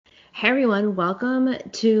Hey everyone, welcome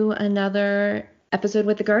to another episode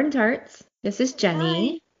with the Garden Tarts. This is Hi.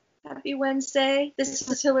 Jenny. Happy Wednesday. This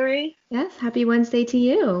is Hillary. Yes, happy Wednesday to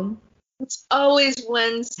you. It's always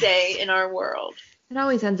Wednesday in our world. It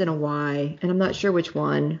always ends in a Y, and I'm not sure which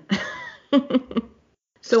one.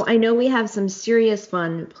 So I know we have some serious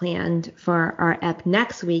fun planned for our ep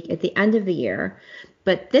next week at the end of the year,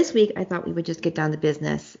 but this week I thought we would just get down to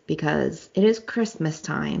business because it is Christmas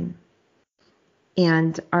time,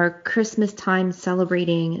 and our Christmas time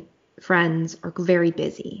celebrating friends are very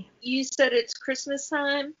busy. You said it's Christmas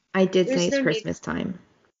time. I did say There's it's no need. Christmas time.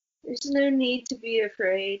 There's no need to be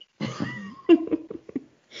afraid.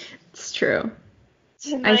 It's true. I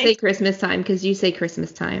say Tonight, Christmas time because you say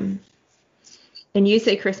Christmas time. And you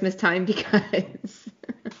say Christmas time because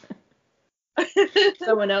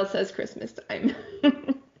someone else says Christmas time.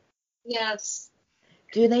 yes.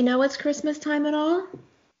 Do they know it's Christmas time at all?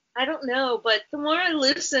 I don't know, but the more I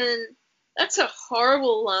listen, that's a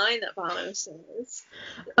horrible line that Bono says.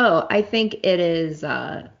 Oh, I think it is.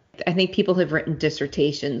 I think people have written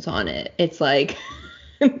dissertations on it. It's like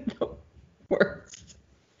the worst.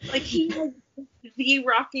 Like he has the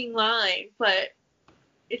rocking line, but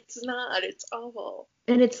it's not. It's awful.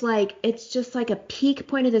 And it's just like a peak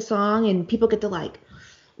point of the song, and people get to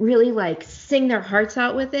really sing their hearts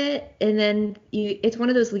out with it, and then it's one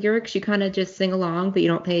of those lyrics you kind of just sing along but you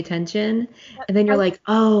don't pay attention, and then you're I like,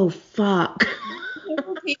 oh fuck.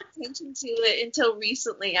 never paid attention to it until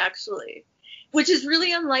recently, actually, which is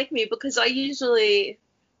really unlike me because I usually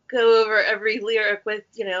go over every lyric with,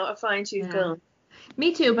 a fine-tooth Yeah, comb.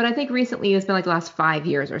 me too, but I think recently it's been like the last 5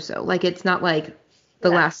 years or so. Like it's not like the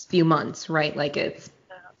Yeah, last few months, right? Like it's,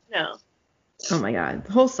 no. oh my god,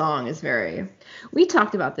 the whole song is very, we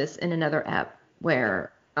talked about this in another ep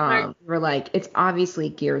where Our- we're like, it's obviously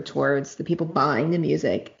geared towards the people buying the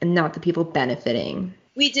music and not the people benefiting.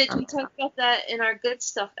 we talked about that in our good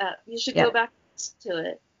stuff app. You should Yeah. go back to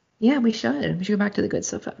it. Yeah, we should. We should go back to the good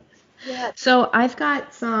stuff. Yeah, So I've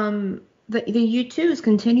got the U2s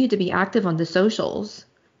continue to be active on the socials.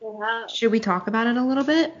 yeah, Should we talk about it a little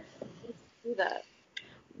bit? let's do that.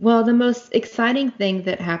 Well, the most exciting thing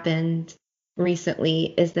that happened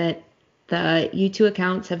recently is that the U2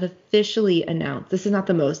 accounts have officially announced, this is not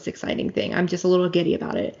the most exciting thing, I'm just a little giddy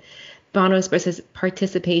about it, Bono's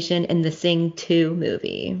participation in the Sing 2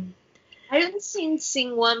 movie. I haven't seen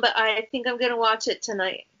Sing 1, but I think I'm going to watch it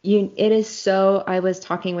tonight. It is so. I was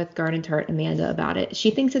talking with Garden Tart Amanda about it. She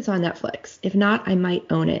thinks it's on Netflix. If not, I might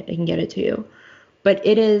own it. I can get it to you. But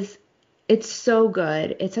it's so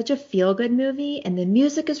good. It's such a feel-good movie, and the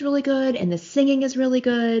music is really good, and the singing is really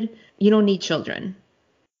good. You don't need children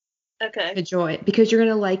to Okay, enjoy it because you're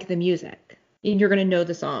gonna like the music and you're gonna know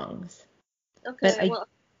the songs. But okay, well,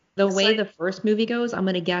 the so way the first movie goes, I'm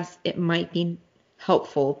gonna guess it might be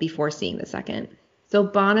helpful before seeing the second. So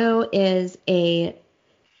Bono is a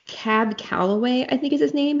Cab Calloway, I think is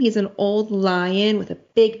his name. He's an old lion with a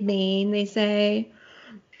big mane, they say.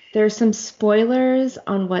 There's some spoilers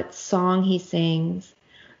on what song he sings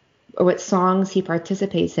or what songs he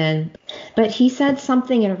participates in. But he said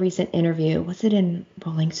something in a recent interview. Was it in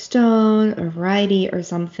Rolling Stone or Variety or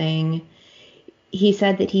something? He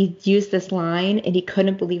said that he used this line and he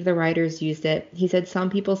couldn't believe the writers used it. He said some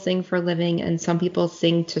people sing for a living and some people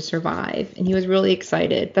sing to survive. And he was really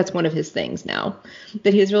excited. That's one of his things now.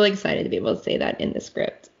 But he was really excited to be able to say that in the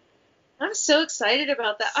script. I'm so excited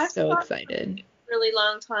about that. I've So thought excited. for a really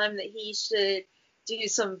long time that he should do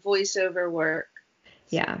some voiceover work.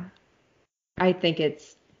 Yeah. I think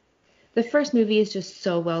the first movie is just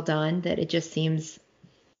so well done that it just seems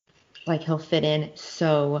like he'll fit in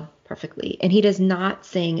so perfectly. And he does not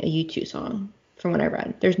sing a U2 song, from what I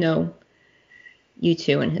read. There's no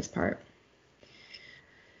U2 in his part.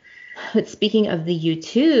 But speaking of the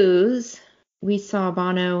U2s, we saw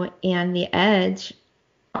Bono and The Edge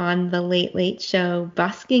on the Late Late Show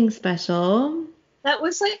busking special. That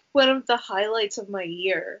was like one of the highlights of my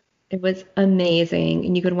year. It was amazing,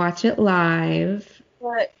 and you could watch it live.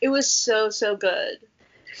 But it was so, so good.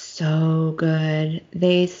 So good.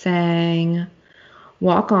 They sang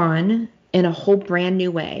Walk On in a whole brand new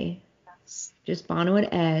way. Yes. Just Bono and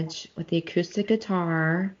Edge with the acoustic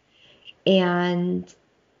guitar, and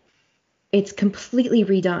it's completely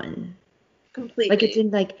redone. Completely. Like it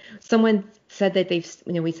didn't someone said that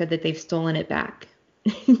we said that they've stolen it back.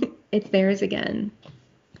 It's theirs again.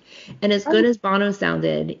 And as good as Bono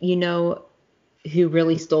sounded, who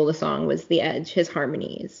really stole the song was The Edge, his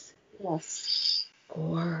harmonies. Yes.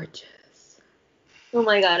 Gorgeous. Oh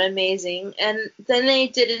my God, amazing. And then they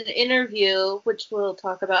did an interview, which we'll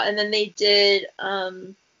talk about, and then they did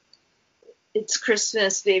It's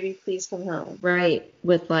Christmas, baby, please come home. Right,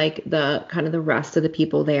 with like the kind of the rest of the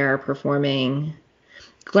people there performing.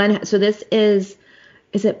 Glenn, so this is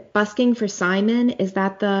it Busking for Simon? Is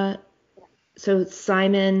that so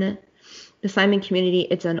Simon, the Simon Community,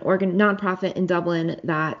 it's an nonprofit in Dublin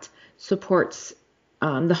that supports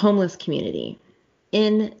the homeless community.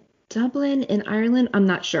 In Dublin, in Ireland, I'm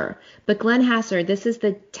not sure. But Glenn Hassard, this is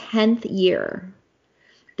the 10th year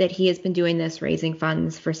that he has been doing this, raising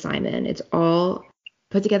funds for Simon. It's all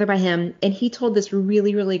put together by him. And he told this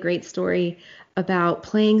really, really great story about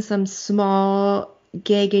playing some small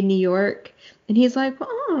gig in New York. And he's like,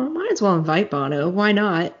 oh, might as well invite Bono. Why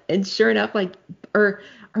not? And sure enough, like, or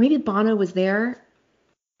maybe Bono was there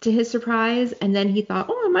to his surprise. And then he thought,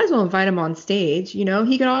 oh, I might as well invite him on stage. You know,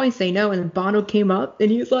 he could always say no. And Bono came up and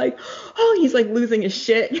he's like, oh, he's like losing his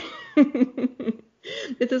shit.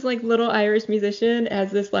 It's this like little Irish musician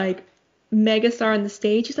as this like megastar on the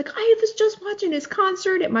stage. He's like, I was just watching his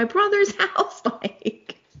concert at my brother's house.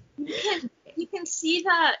 Like, you can see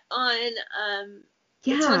that on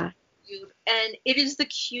it's on YouTube, and it is the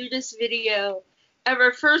cutest video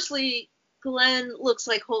ever. Firstly, Glenn looks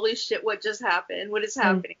like, holy shit, what just happened? What is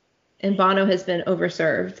happening? And Bono has been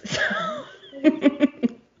overserved.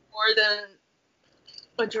 More than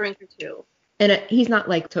a drink or two. And he's not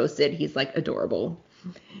like toasted. He's like adorable.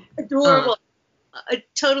 Adorable.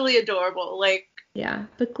 Totally adorable. Like. Yeah.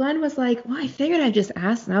 But Glenn was like, well, I figured I'd just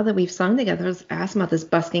ask now that we've sung together. Let's ask about this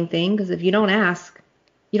busking thing. Because if you don't ask,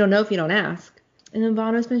 you don't know if you don't ask. And then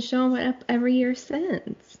Bono's been showing up every year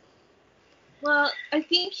since. Well, I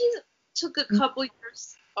think he took a couple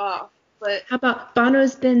years off. But how about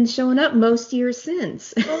Bono's been showing up most years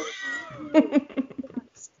since?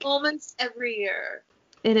 Almost every year.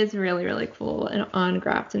 It is really, really cool and on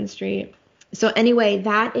Grafton Street. So anyway,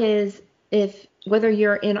 that is, if whether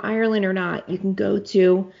you're in Ireland or not, you can go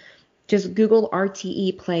to just Google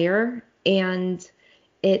RTE Player, and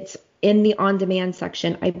it's in the on-demand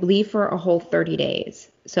section, I believe, for a whole 30 days.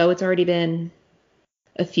 So it's already been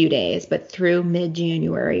a few days, but through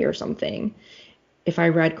mid-January or something. If I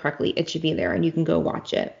read correctly, it should be there, and you can go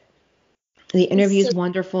watch it. The interview is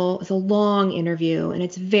wonderful. It's a long interview, and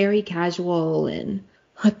it's very casual, and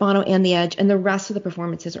with Bono and The Edge, and the rest of the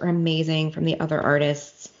performances are amazing from the other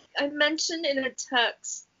artists. I mentioned in a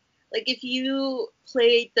text, like, if you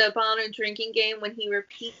played the Bono drinking game when he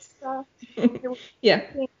repeats stuff. Yeah.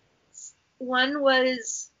 One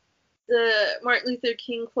was the Martin Luther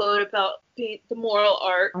King quote about the moral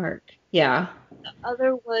arc. Yeah. The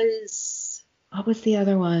other was... What was the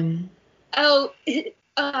other one? Oh,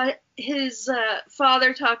 his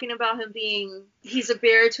father talking about him being, he's a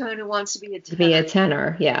baritone who wants to be a tenor. To be a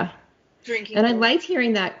tenor, yeah. Drinking. And I liked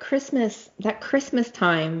hearing that Christmas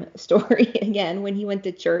time story again when he went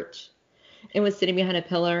to church and was sitting behind a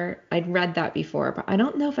pillar. I'd read that before, but I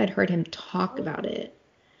don't know if I'd heard him talk about it.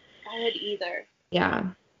 I had either.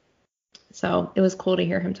 Yeah. So it was cool to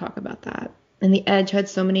hear him talk about that. And The Edge had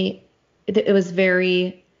so many, it was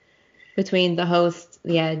very, between the host,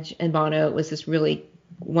 The Edge, and Bono, it was this really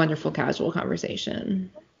wonderful casual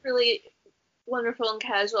conversation. Really wonderful and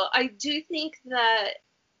casual. I do think that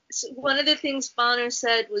one of the things Bono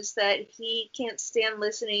said was that he can't stand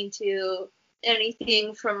listening to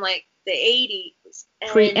anything from like the 80s.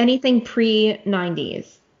 Anything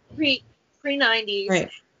pre-90s. Pre-90s.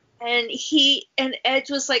 Right. And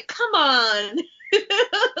Edge was like, come on.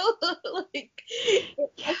 Like,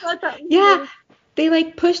 I thought that was really... They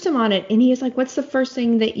like pushed him on it, and he was like, what's the first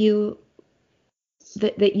thing that you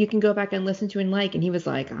can go back and listen to and like? And he was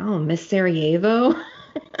like, oh, Miss Sarajevo.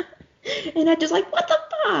 And I just like, what the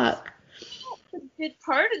fuck? That's a good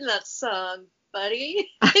part in that song,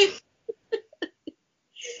 buddy.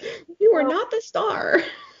 You were not the star.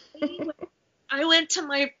 I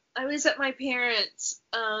was at my parents'.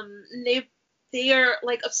 They are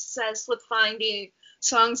like obsessed with finding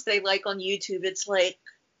songs they like on YouTube. It's like,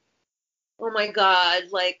 oh my God,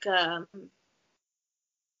 like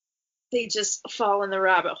they just fall in the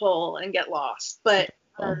rabbit hole and get lost. But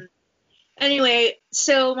anyway,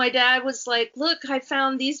 so my dad was like, look, I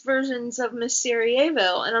found these versions of Miss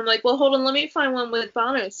Sarajevo. And I'm like, well, hold on, let me find one with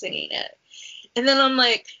Bono singing it. And then I'm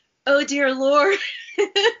like, oh, dear Lord,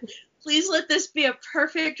 please let this be a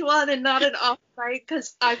perfect one and not an off-site,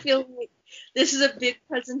 because I feel like this is a big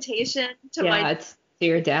presentation to it's to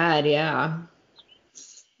your dad, yeah.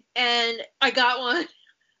 And I got one.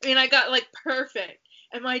 I mean, I got like perfect.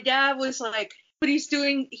 And my dad was like, but he's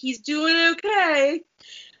doing okay.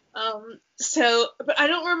 But I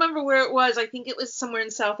don't remember where it was. I think it was somewhere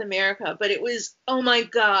in South America, but it was, oh my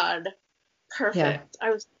God, perfect.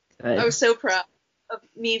 Yeah. I was so proud of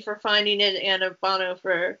me for finding it and of Bono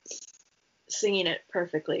for singing it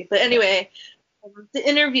perfectly. But anyway, the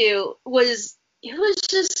interview was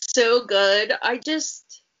just so good.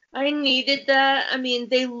 I needed that. I mean,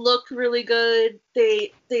 they looked really good.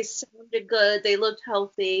 They sounded good. They looked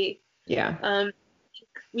healthy. Yeah.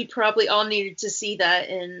 We probably all needed to see that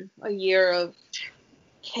in a year of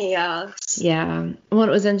chaos. Yeah. Well, it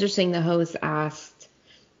was interesting. The host asked,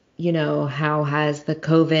 how has the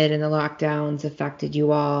COVID and the lockdowns affected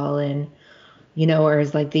you all? And, or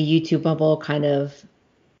is like the YouTube bubble kind of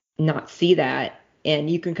not see that? And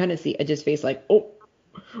you can kind of see Edge's face like, oh,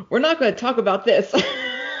 we're not going to talk about this.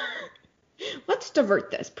 Let's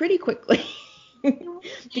divert this pretty quickly.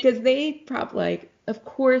 Because they probably like, of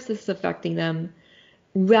course, this is affecting them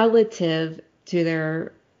relative to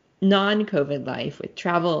their non-COVID life with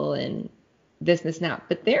travel and this and that,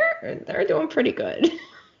 but they're doing pretty good.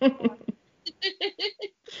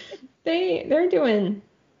 They're doing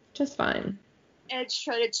just fine. Edge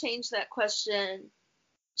tried to change that question,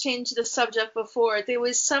 change the subject before. There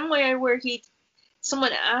was somewhere where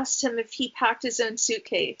someone asked him if he packed his own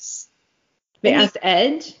suitcase. They asked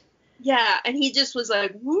Edge? Yeah, and he just was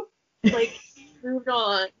like, whoop, like moved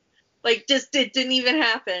on. Like, just it didn't even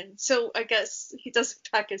happen. So I guess he doesn't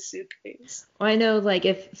pack his suitcase. Well, I know, like,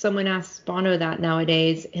 if someone asks Bono that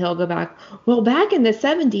nowadays, he'll go back, well, back in the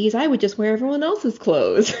 70s, I would just wear everyone else's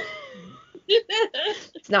clothes.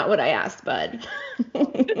 It's not what I asked, bud.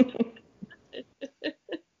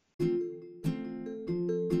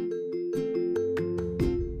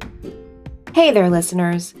 Hey there,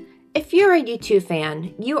 listeners. If you're a U2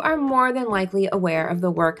 fan, you are more than likely aware of the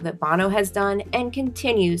work that Bono has done and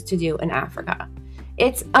continues to do in Africa.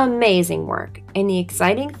 It's amazing work, and the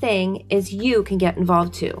exciting thing is you can get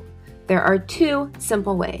involved too. There are 2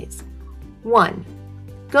 simple ways. 1.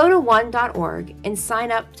 Go to one.org and sign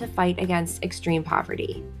up to fight against extreme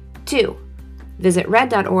poverty. 2. Visit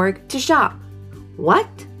red.org to shop. What?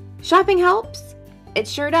 Shopping helps? It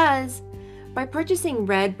sure does. By purchasing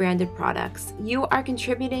Red branded products, you are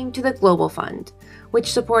contributing to the Global Fund,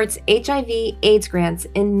 which supports HIV/AIDS grants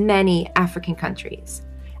in many African countries.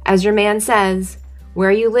 As your man says,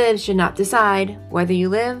 where you live should not decide whether you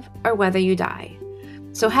live or whether you die.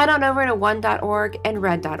 So head on over to one.org and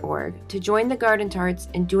red.org to join the Garden Tarts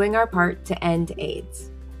in doing our part to end AIDS.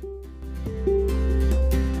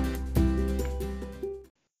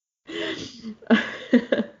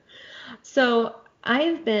 So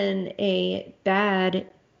I've been a bad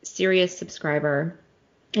Sirius subscriber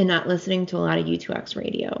and not listening to a lot of U2X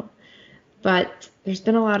radio. But there's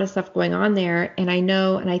been a lot of stuff going on there, and I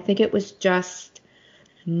know, and I think it was just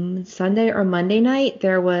Sunday or Monday night,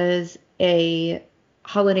 there was a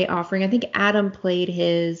holiday offering. I think Adam played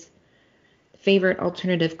his favorite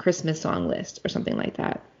alternative Christmas song list or something like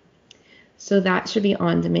that. So that should be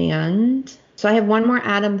on demand. So I have one more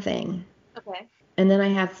Adam thing. Okay. And then I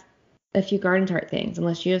have a few Garden Tart things,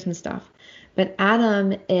 unless you have some stuff. But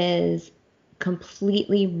Adam is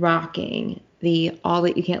completely rocking the All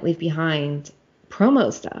That You Can't Leave Behind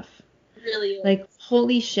promo stuff. Really is. Like,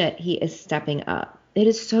 holy shit, he is stepping up. It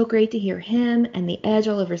is so great to hear him and the Edge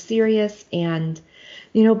all over Sirius, and,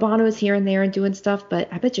 Bono is here and there and doing stuff, but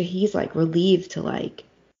I bet you he's, like, relieved to, like,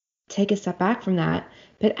 take a step back from that.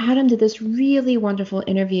 But Adam did this really wonderful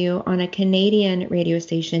interview on a Canadian radio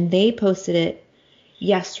station. They posted it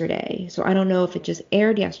yesterday, so I don't know if it just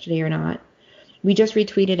aired yesterday or not. We just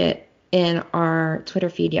retweeted it in our Twitter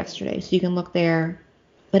feed yesterday, so you can look there.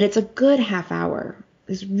 But it's a good half hour.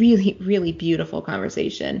 This really, really beautiful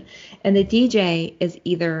conversation. And the DJ is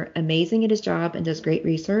either amazing at his job and does great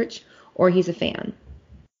research, or he's a fan,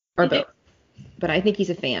 or both. But I think he's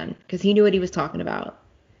a fan because he knew what he was talking about.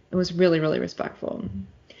 It was really, really respectful.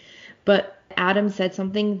 But Adam said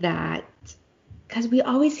something that, because we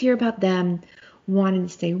always hear about them wanting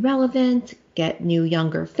to stay relevant, get new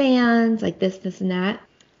younger fans, like this and that.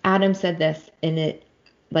 Adam said this, and it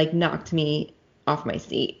like knocked me off my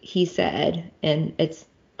seat. He said, and it's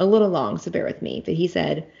a little long, so bear with me, but he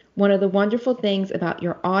said, one of the wonderful things about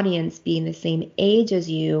your audience being the same age as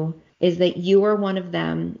you is that you are one of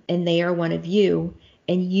them and they are one of you,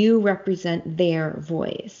 and you represent their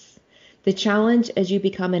voice. The challenge as you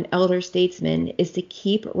become an elder statesman is to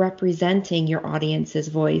keep representing your audience's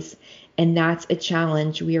voice, and that's a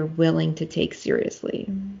challenge we are willing to take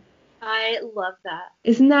seriously. I love that.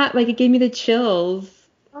 Isn't that, like, it gave me the chills.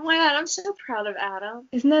 Oh my God, I'm so proud of Adam.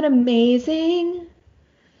 Isn't that amazing?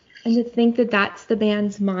 And to think that that's the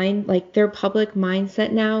band's mind, like their public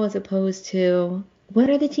mindset now, as opposed to what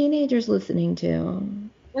are the teenagers listening to?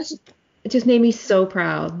 It just made me so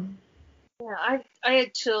proud. Yeah, I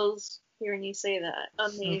had chills hearing you say that.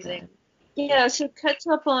 Amazing. Yeah, so catch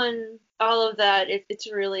up on all of that.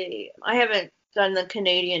 It's really, I haven't done the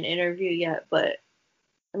Canadian interview yet, but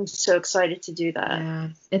I'm so excited to do that. Yeah,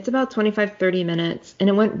 it's about 25, 30 minutes, and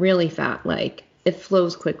it went really fast. Like, it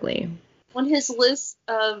flows quickly. On his list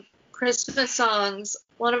of Christmas songs,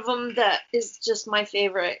 one of them that is just my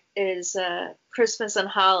favorite is Christmas in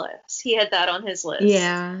Hollis. He had that on his list.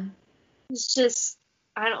 Yeah. It's just,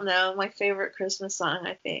 I don't know, my favorite Christmas song,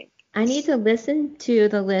 I think. I need to listen to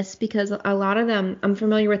the list because a lot of them, I'm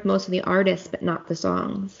familiar with most of the artists, but not the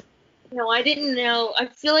songs. No, I didn't know. I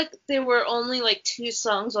feel like there were only like 2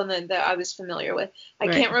 songs on there that I was familiar with. I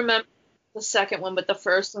Right. can't remember the second one, but the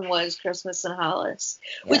first one was Christmas in Hollis,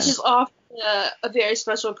 which Yeah. is off a very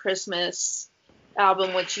special Christmas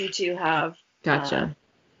album, which you two have. Gotcha.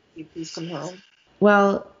 You Please Come Home.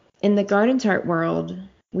 Well, in the garden tart world,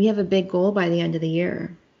 we have a big goal by the end of the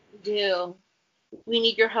year. We do. We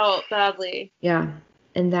need your help badly. Yeah.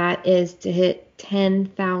 And that is to hit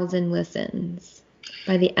 10,000 listens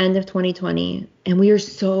by the end of 2020. And we are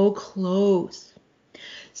so close.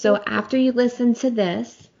 So after you listen to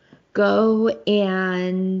this, go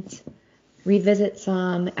and revisit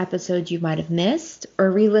some episodes you might have missed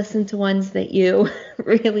or re-listen to ones that you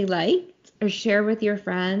really liked or share with your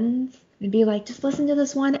friends and be like, just listen to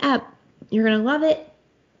this one ep. You're going to love it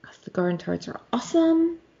because the garden tarts are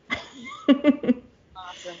awesome.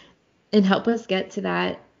 Awesome. And help us get to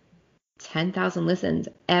that 10,000 listens.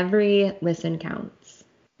 Every listen counts.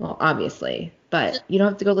 Well, obviously, but you don't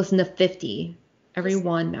have to go listen to 50. Every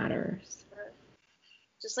one matters.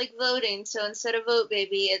 Just like voting. So instead of vote,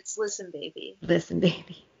 baby, it's listen, baby. Listen,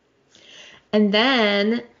 baby. And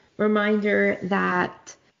then, reminder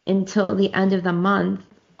that until the end of the month,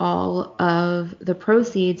 all of the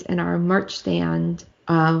proceeds in our merch stand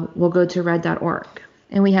will go to red.org.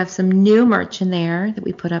 And we have some new merch in there that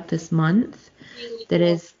we put up this month that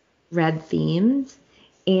is red themed.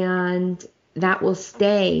 And that will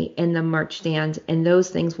stay in the merch stand. And those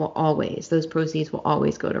proceeds will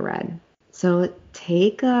always go to red. So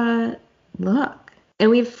take a look. And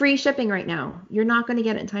we have free shipping right now. You're not going to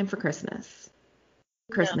get it in time for Christmas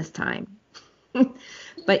time.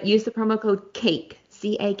 But use the promo code CAKE,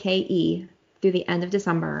 CAKE, through the end of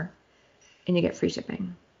December, and you get free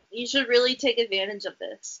shipping. You should really take advantage of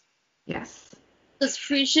this. Yes. It's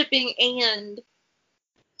free shipping and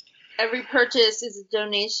every purchase is a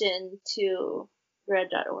donation to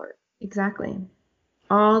red.org. Exactly.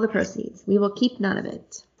 All the proceeds. We will keep none of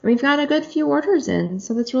it. We've got a good few orders in,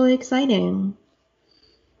 so that's really exciting.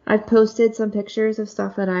 I've posted some pictures of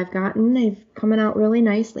stuff that I've gotten. They've coming out really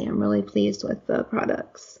nicely. I'm really pleased with the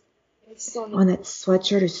products. Oh, that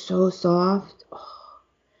sweatshirt is so soft. Oh,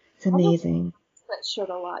 it's amazing. I love that sweatshirt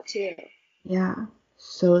a lot too. Yeah,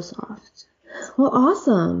 so soft. Well,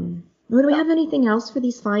 awesome. Well, do we have anything else for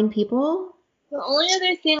these fine people? The only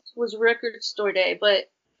other thing was Record Store Day, but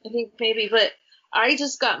I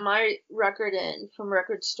just got my record in from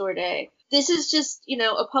Record Store Day. This is just,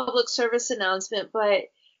 a public service announcement, but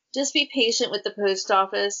just be patient with the post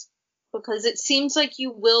office because it seems like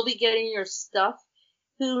you will be getting your stuff.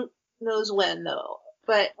 Who knows when though?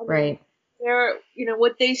 But right.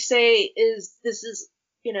 What they say is this is,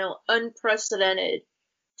 unprecedented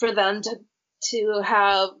for them to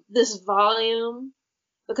have this volume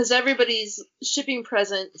because everybody's shipping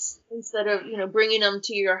presents instead of, bringing them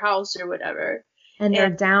to your house or whatever. And they're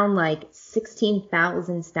down like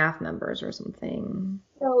 16,000 staff members or something.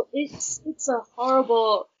 So it's a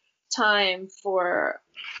horrible time for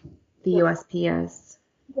the USPS.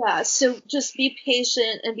 Yeah, so just be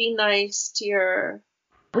patient and be nice to your...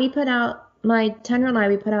 We put out a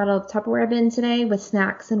Tupperware bin today with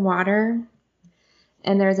snacks and water.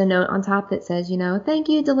 And there's a note on top that says, thank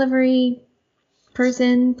you, delivery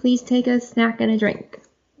person. Please take a snack and a drink.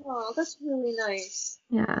 Oh, that's really nice.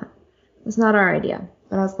 Yeah. It's not our idea,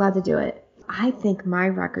 but I was glad to do it. I think my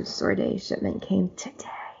Record Store Day shipment came today.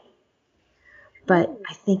 But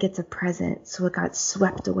I think it's a present, so it got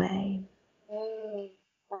swept away. Oh,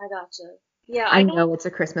 I gotcha. Yeah, I know it's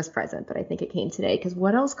a Christmas present, but I think it came today, because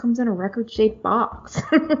what else comes in a record-shaped box?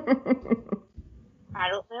 I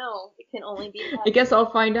don't know. It can only be that. I guess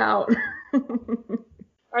I'll find out.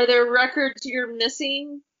 Are there records you're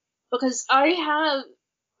missing? Because I have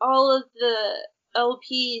all of the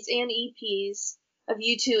LPs and EPs of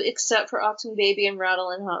U2 except for Achtung Baby and Rattle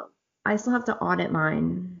and Hum. I still have to audit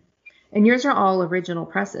mine. And yours are all original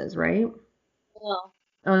presses, right? No.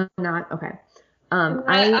 Oh, not? Okay.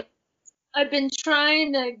 I've been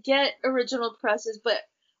trying to get original presses, but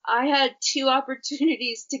I had 2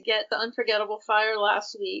 opportunities to get the Unforgettable Fire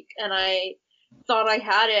last week, and I thought I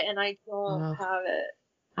had it, and I don't have it.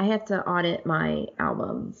 I have to audit my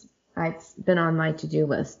albums. It's been on my to-do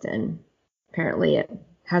list, and apparently it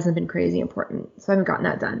hasn't been crazy important, so I haven't gotten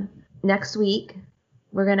that done. Next week,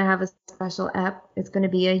 we're going to have a special ep. It's going to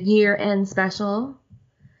be a year-end special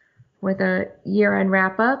with a year-end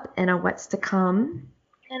wrap-up and a what's to come.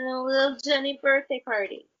 And a little Jenny birthday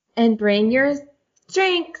party. And bring your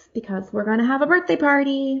drinks, because we're going to have a birthday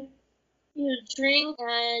party. Your drink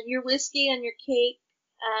and your whiskey and your cake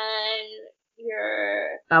and your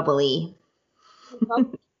bubbly.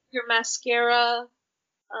 Your mascara,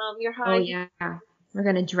 your high. Oh, yeah. We're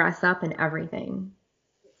going to dress up and everything.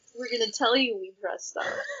 We're going to tell you we dressed up.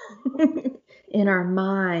 In our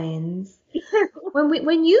minds.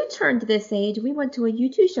 When you turned this age, we went to a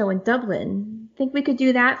U2 show in Dublin. Think we could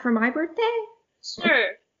do that for my birthday? Sure.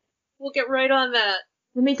 We'll get right on that.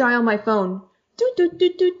 Let me dial my phone. Doot, doot,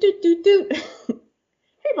 doot, doot, doot, doot, doot.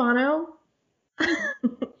 Hey, Bono.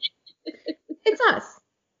 It's us.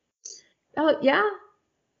 Oh, yeah?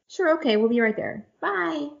 Sure, okay, we'll be right there.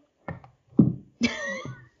 Bye. That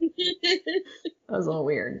was a little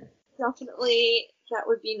weird. Definitely, that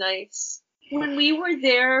would be nice. When we were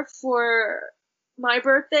there for my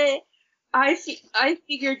birthday, I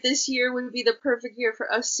figured this year would be the perfect year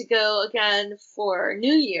for us to go again for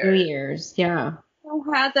New Year. New Year's, yeah.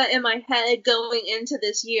 I had that in my head going into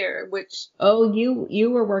this year, which... Oh,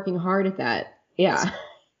 you were working hard at that. Yeah.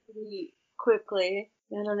 Pretty quickly.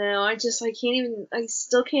 I don't know. I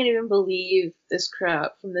still can't even believe this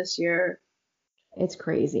crap from this year. It's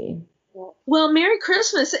crazy. Well, Merry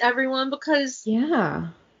Christmas, everyone, because... Yeah.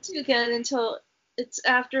 Again until it's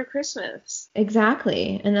after Christmas.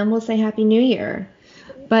 Exactly. And then we'll say Happy New Year.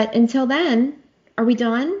 But until then, are we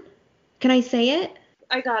done? Can I say it?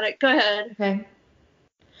 I got it. Go ahead. Okay.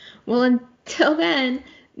 Well, until then,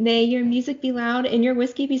 may your music be loud and your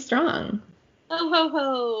whiskey be strong. Ho, ho,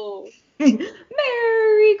 ho.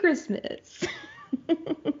 Merry Christmas.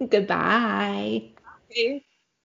 Goodbye. Okay.